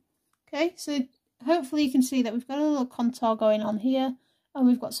 Okay, so hopefully you can see that we've got a little contour going on here, and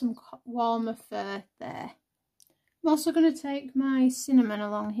we've got some warmer fur there. I'm also going to take my cinnamon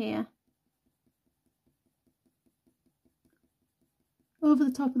along here, over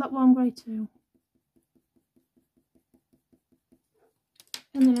the top of that warm grey 2.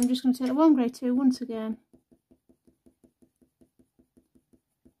 And then I'm just going to take the warm grey 2 once again.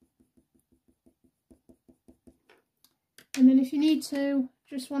 And then if you need to,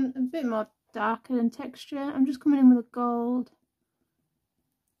 just want a bit more darker in texture, I'm just coming in with a gold.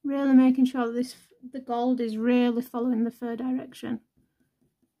 Really making sure that the gold is really following the fur direction.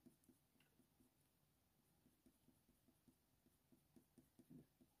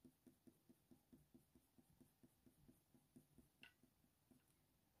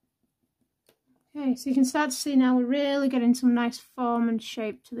 Okay, so you can start to see now we're really getting some nice form and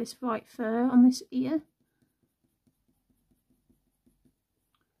shape to this white fur on this ear.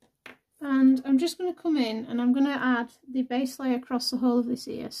 And I'm just going to come in and I'm going to add the base layer across the whole of this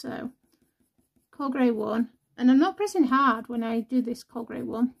ear. So cold grey 1, and I'm not pressing hard when I do this cold grey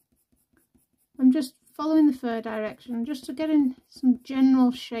 1. I'm just following the fur direction just to get in some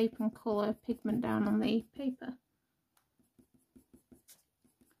general shape and colour pigment down on the paper.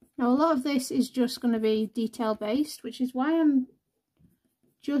 Now a lot of this is just going to be detail based, which is why I'm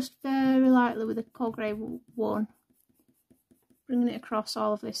just very lightly with a coal grey one bringing it across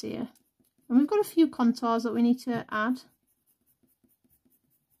all of this here. And we've got a few contours that we need to add.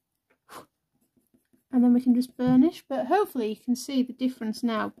 And then we can just burnish, but hopefully you can see the difference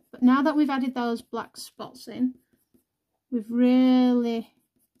now. But now that we've added those black spots in, we've really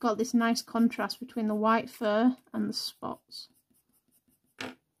got this nice contrast between the white fur and the spots.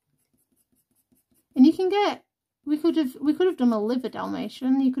 And you can get, we could have done a liver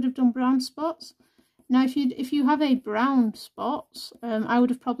Dalmatian. You could have done brown spots. Now if you have a brown spots, I would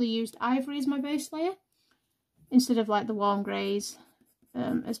have probably used Ivory as my base layer instead of like the warm greys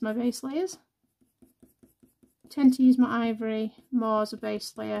as my base layers. I tend to use my Ivory more as a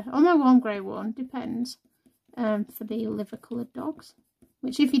base layer, or my warm grey one, depends, for the liver coloured dogs,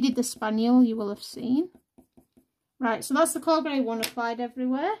 which if you did the spaniel you will have seen. Right, so that's the coal grey one applied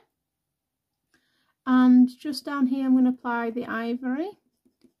everywhere. And just down here I'm going to apply the Ivory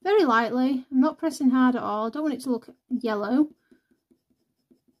very lightly. I'm not pressing hard at all. I don't want it to look yellow.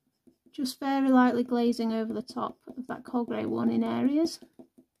 Just very lightly glazing over the top of that coal grey one in areas.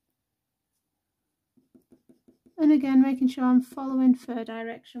 And again making sure I'm following fur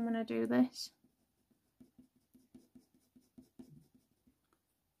direction when I do this.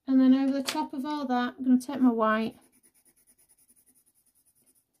 And then over the top of all that I'm going to take my white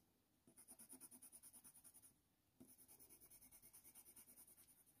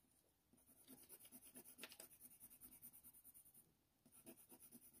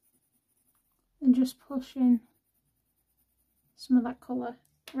and just push in some of that colour.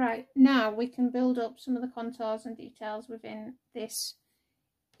 Right, now we can build up some of the contours and details within this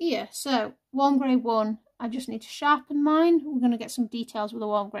ear. So, warm grey one, I just need to sharpen mine. We're going to get some details with a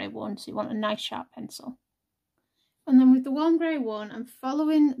warm grey one, so you want a nice sharp pencil. And then with the warm grey one, I'm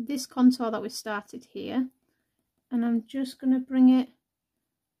following this contour that we started here, and I'm just going to bring it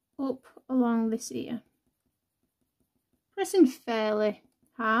up along this ear. Pressing fairly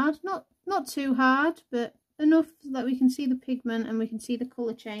hard, not too hard, but enough that we can see the pigment and we can see the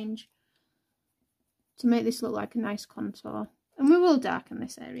colour change to make this look like a nice contour. And we will darken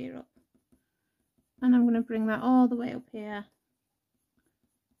this area up. And I'm going to bring that all the way up here.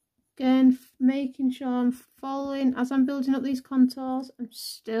 Again, making sure I'm following, as I'm building up these contours, I'm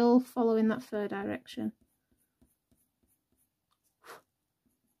still following that fur direction.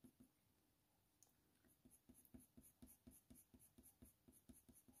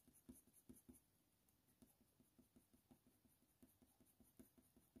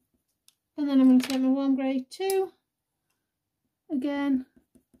 And then I'm going to take my warm grey 2, again,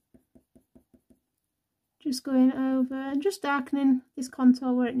 just going over and just darkening this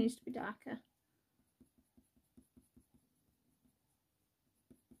contour where it needs to be darker.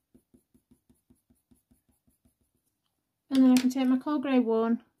 And then I can take my coal grey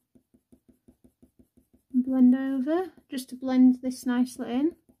 1 and blend over, just to blend this nicely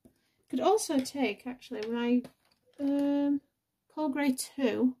in. I could also take, actually, my coal grey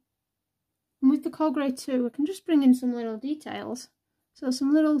 2. And with the coal grey 2, I can just bring in some little details. So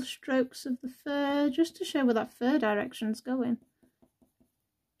some little strokes of the fur, just to show where that fur direction's going.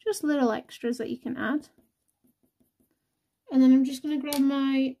 Just little extras that you can add. And then I'm just going to grab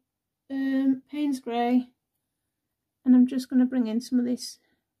my Paynes Grey, and I'm just going to bring in some of this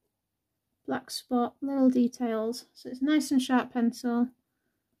black spot, little details. So it's nice and sharp pencil.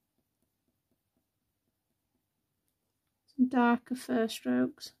 Some darker fur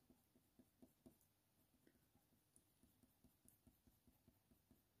strokes.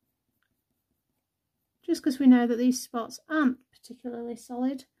 Just because we know that these spots aren't particularly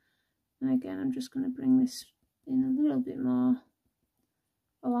solid. And again, I'm just going to bring this in a little bit more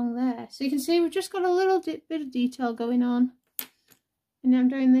along there. So you can see we've just got a little bit of detail going on. And I'm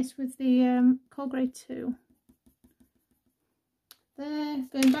doing this with the coal grey 2. There,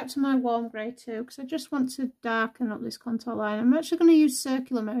 going back to my warm grey 2, because I just want to darken up this contour line. I'm actually going to use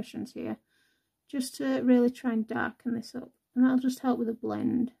circular motions here, just to really try and darken this up. And that'll just help with a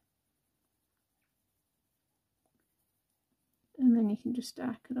blend. And then you can just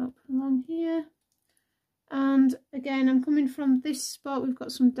darken up along here. And again, I'm coming from this spot, we've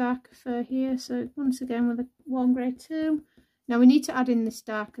got some darker fur here, so once again with a warm grey 2. Now we need to add in this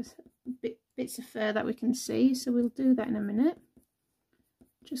darker bits of fur that we can see, so we'll do that in a minute.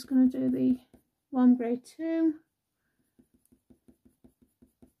 Just going to do the warm grey 2.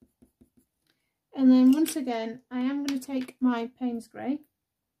 And then once again, I am going to take my Paynes Grey,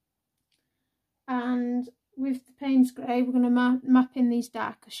 and with the Paynes Grey we're going to map in these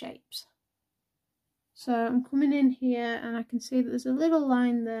darker shapes. So I'm coming in here and I can see that there's a little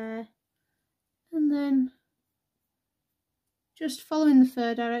line there, and then just following the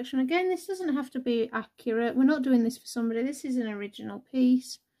fur direction. Again, this doesn't have to be accurate. We're not doing this for somebody. This is an original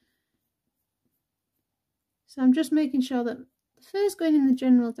piece. So I'm just making sure that the fur's going in the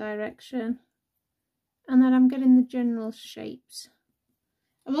general direction and that I'm getting the general shapes.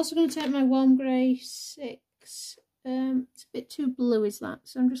 I'm also going to take my warm grey 6. It's a bit too blue, is that?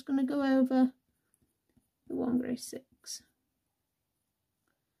 So I'm just going to go over the warm grey 6.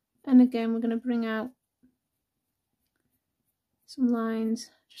 And again, we're going to bring out some lines.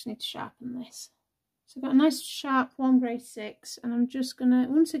 Just need to sharpen this. So I've got a nice sharp warm grey 6, and I'm just going to,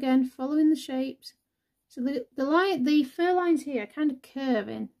 once again, following the shapes. So the fur lines here are kind of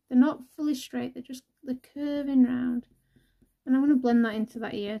curving. They're not fully straight, they're curving round. And I'm going to blend that into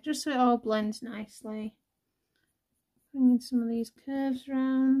that ear, just so it all blends nicely. Bringing some of these curves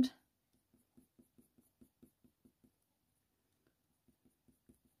round.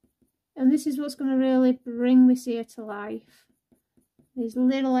 And this is what's going to really bring this ear to life. These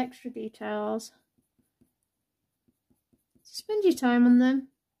little extra details. Spend your time on them.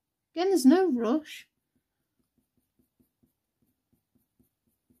 Again, there's no rush.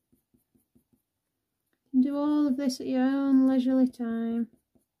 You can do all of this at your own leisurely time.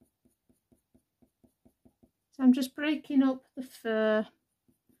 So I'm just breaking up the fur.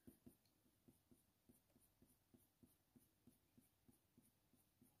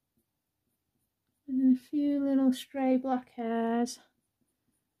 And then a few little stray black hairs.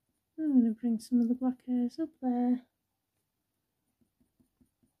 I'm going to bring some of the black hairs up there.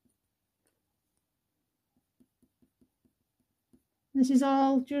 This is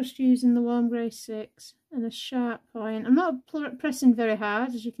all just using the warm grey 6 and a sharp point. I'm not pressing very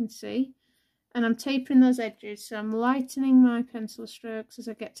hard, as you can see, and I'm tapering those edges, so I'm lightening my pencil strokes as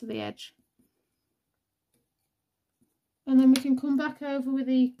I get to the edge. And then we can come back over with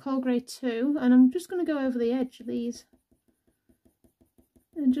the coal grey 2, and I'm just going to go over the edge of these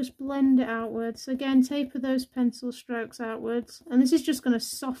and just blend it outwards. So again, taper those pencil strokes outwards, and this is just going to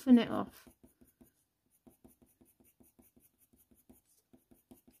soften it off.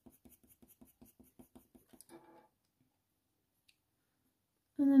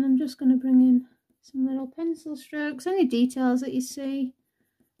 And then I'm just going to bring in some little pencil strokes, any details that you see.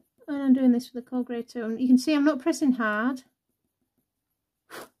 And I'm doing this with the coal grey 2. And you can see I'm not pressing hard.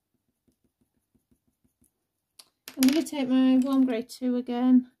 I'm going to take my warm grey 2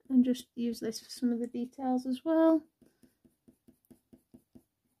 again and just use this for some of the details as well.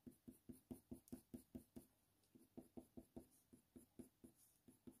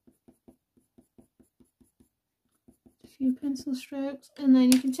 A few pencil strokes, and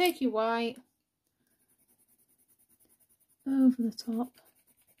then you can take your white over the top.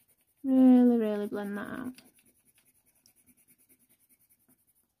 Really blend that out.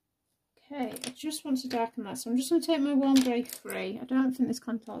 Okay, I just want to darken that, so I'm just going to take my warm grey 3. I don't think this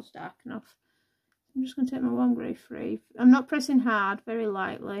contour is dark enough. I'm just going to take my warm grey 3. I'm not pressing hard, very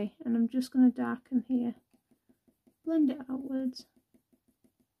lightly, and I'm just going to darken here. Blend it outwards.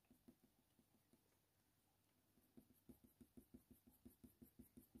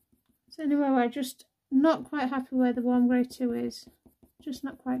 So anyway, I'm just not quite happy where the warm grey 2 is. Just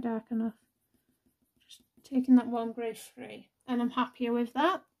not quite dark enough. Just taking that warm grey 3, and I'm happier with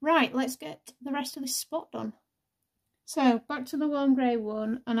that. Right, let's get the rest of this spot done. So back to the warm grey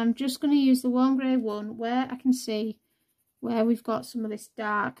 1, and I'm just going to use the warm grey 1 where I can see where we've got some of this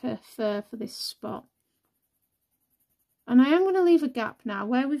darker fur for this spot. And I am going to leave a gap now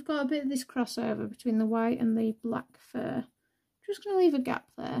where we've got a bit of this crossover between the white and the black fur. Just going to leave a gap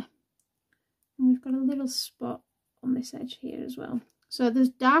there. And we've got a little spot on this edge here as well. So the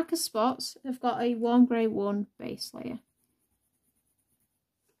darker spots have got a warm grey 1 base layer.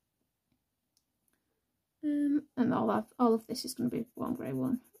 And all of this is going to be warm grey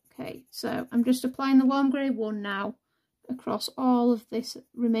 1. Okay, so I'm just applying the warm grey 1 now across all of this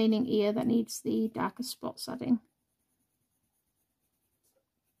remaining ear that needs the darker spots adding.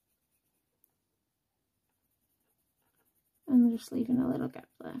 And I'm just leaving a little gap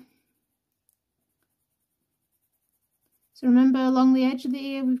there. So remember, along the edge of the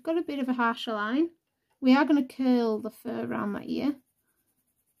ear, we've got a bit of a harsher line. We are going to curl the fur around that ear,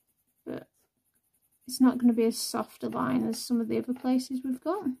 but it's not going to be as soft a line as some of the other places we've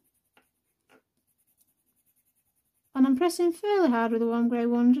got. And I'm pressing fairly hard with the warm grey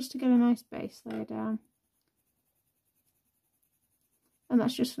 1 just to get a nice base layer down. And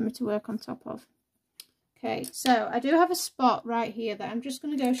that's just for me to work on top of. Okay, so I do have a spot right here that I'm just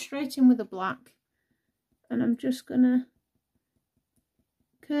going to go straight in with the black. And I'm just going to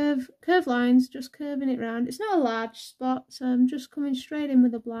curve lines, just curving it round. It's not a large spot, so I'm just coming straight in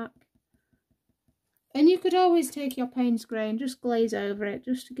with the black. And you could always take your Paynes Grey and just glaze over it,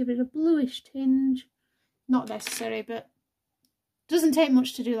 just to give it a bluish tinge. Not necessary, but doesn't take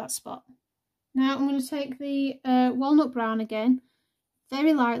much to do that spot. Now I'm going to take the Walnut Brown again,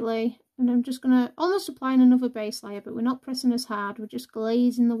 very lightly, and I'm just going to almost apply another base layer, but we're not pressing as hard, we're just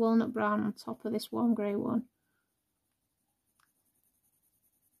glazing the Walnut Brown on top of this warm grey one.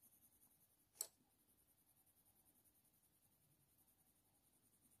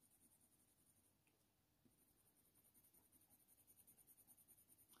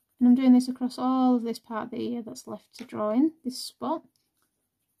 And I'm doing this across all of this part of the ear that's left to draw in, this spot.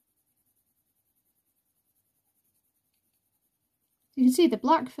 You can see the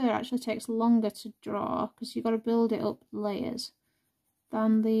black fur actually takes longer to draw because you've got to build it up layers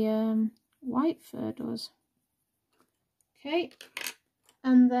than the white fur does. Okay,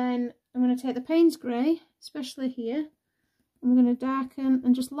 and then I'm going to take the Paynes Grey, especially here, and we're going to darken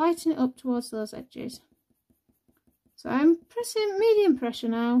and just lighten it up towards those edges. So I'm pressing medium pressure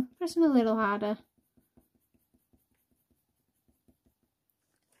now, pressing a little harder.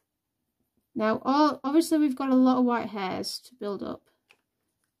 Now, obviously we've got a lot of white hairs to build up.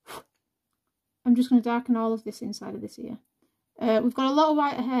 I'm just going to darken all of this inside of this ear. We've got a lot of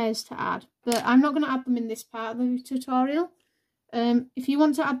white hairs to add, but I'm not going to add them in this part of the tutorial. If you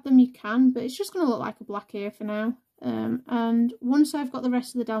want to add them, you can, but it's just going to look like a black ear for now. And once I've got the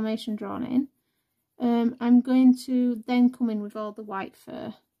rest of the Dalmatian drawn in, I'm going to then come in with all the white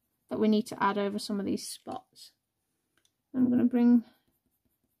fur that we need to add over some of these spots. I'm going to bring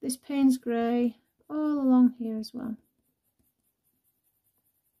this Paynes Grey all along here as well.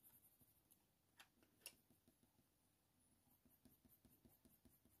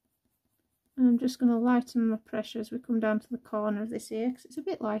 And I'm just going to lighten my pressure as we come down to the corner of this ear because it's a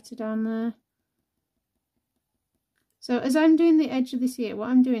bit lighter down there. So as I'm doing the edge of this ear, what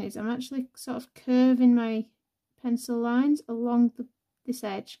I'm doing is I'm actually sort of curving my pencil lines along this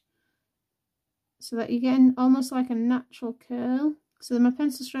edge so that you're getting almost like a natural curl. So my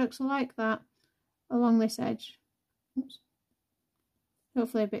pencil strokes are like that along this edge. Oops.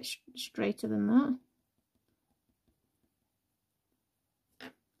 Hopefully a bit straighter than that.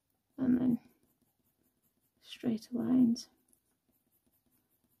 And then straighter lines.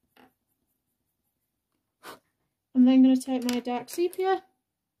 I'm then going to take my dark sepia,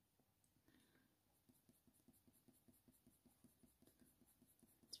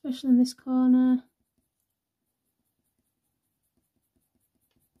 especially in this corner,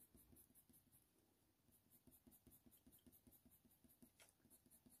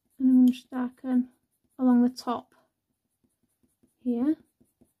 and I'm going to darken along the top here.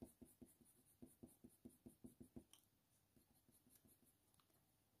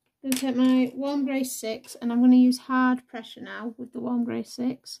 I'm going to take my warm grey 6 and I'm going to use hard pressure now with the warm grey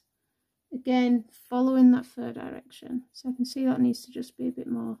 6. Again, following that fur direction. So I can see that needs to just be a bit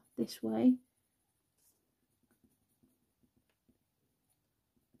more this way.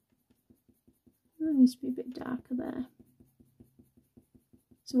 That needs to be a bit darker there.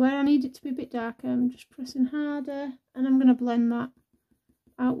 So where I need it to be a bit darker, I'm just pressing harder and I'm going to blend that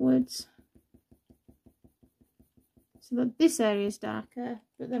outwards. So that this area is darker,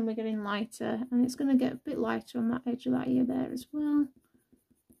 but then we're getting lighter, and it's going to get a bit lighter on that edge of that ear there as well.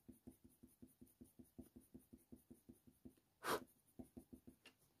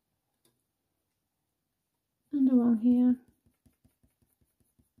 And along here.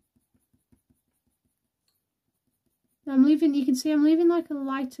 Now I'm leaving, you can see I'm leaving like a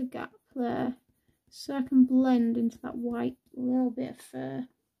lighter gap there, so I can blend into that white little bit of fur.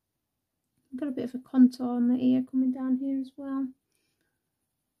 I've got a bit of a contour on the ear coming down here as well.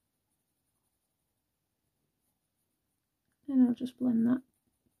 And I'll just blend that.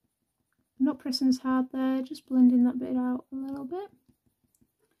 I'm not pressing as hard there, just blending that bit out a little bit.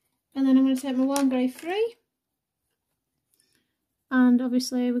 And then I'm going to take my warm grey 3. And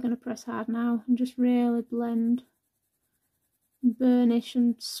obviously we're going to press hard now and just really blend, burnish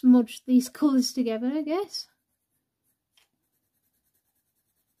and smudge these colours together, I guess.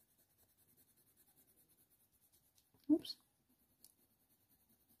 Oops.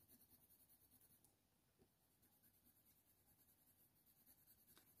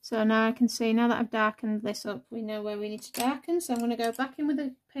 So now I can see, now that I've darkened this up, we know where we need to darken. So I'm going to go back in with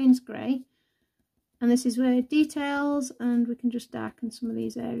the Paynes Grey. And this is where details, and we can just darken some of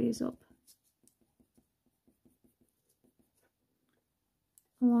these areas up.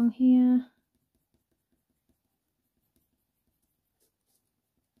 Along here.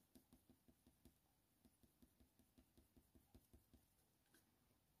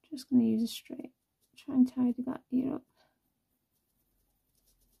 Just going to use a straight, try and tidy that ear up.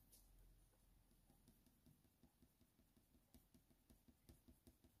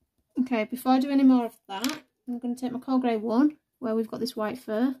 Okay, before I do any more of that, I'm going to take my cold grey one, where we've got this white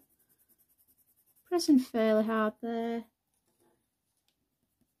fur. Pressing fairly hard there.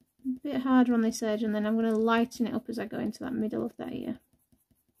 A bit harder on this edge, and then I'm going to lighten it up as I go into that middle of that ear.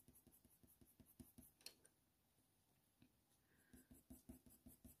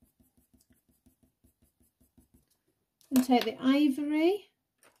 And take the Ivory,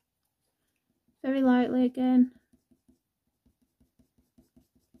 very lightly again.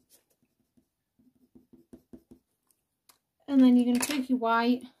 And then you're going to take your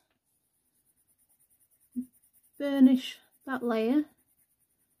white, burnish that layer.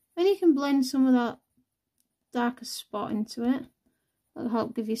 Then you can blend some of that darker spot into it. That'll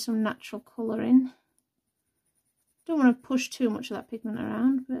help give you some natural colour in. Don't want to push too much of that pigment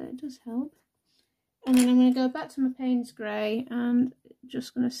around, but it does help. And then I'm going to go back to my Paynes Grey and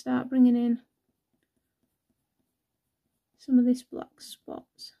just going to start bringing in some of these black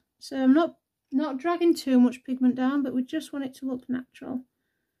spots. So I'm not dragging too much pigment down, but we just want it to look natural.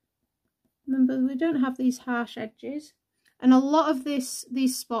 Remember, we don't have these harsh edges. And a lot of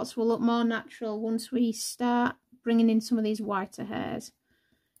these spots will look more natural once we start bringing in some of these whiter hairs.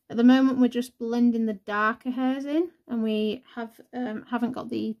 At the moment, we're just blending the darker hairs in, and we haven't got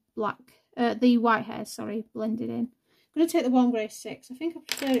the white hairs, sorry, blended in. I'm going to take the Warm Grey 6. I think I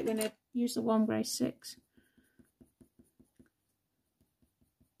prefer it when I use the Warm Grey 6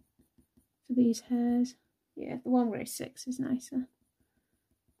 for these hairs. Yeah, the Warm Grey 6 is nicer.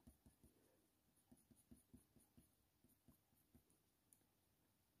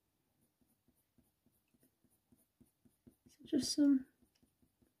 So just some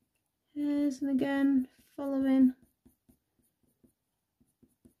hairs, and again following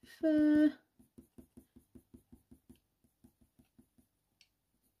fur.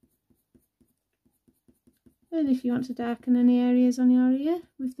 And if you want to darken any areas on your ear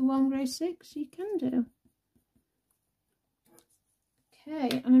with the Warm Grey 6, you can do.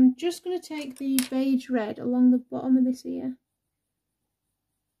 Okay, and I'm just going to take the Beige Red along the bottom of this ear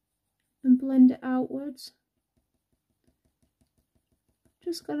and blend it outwards.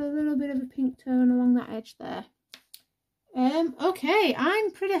 Just got a little bit of a pink tone along that edge there. Okay,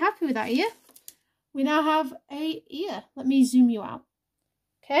 I'm pretty happy with that ear. We now have a ear. Let me zoom you out.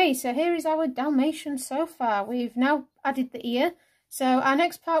 Okay, so here is our Dalmatian so far. We've now added the ear. So our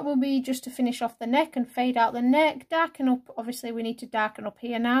next part will be just to finish off the neck and fade out the neck, darken up. Obviously we need to darken up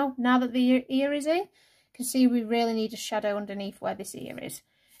here now. Now that the ear is in, you can see we really need a shadow underneath where this ear is.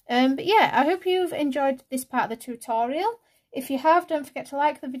 But yeah, I hope you've enjoyed this part of the tutorial. If you have, don't forget to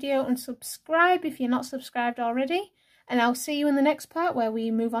like the video and subscribe if you're not subscribed already. And I'll see you in the next part where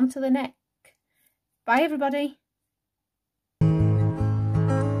we move on to the neck. Bye everybody.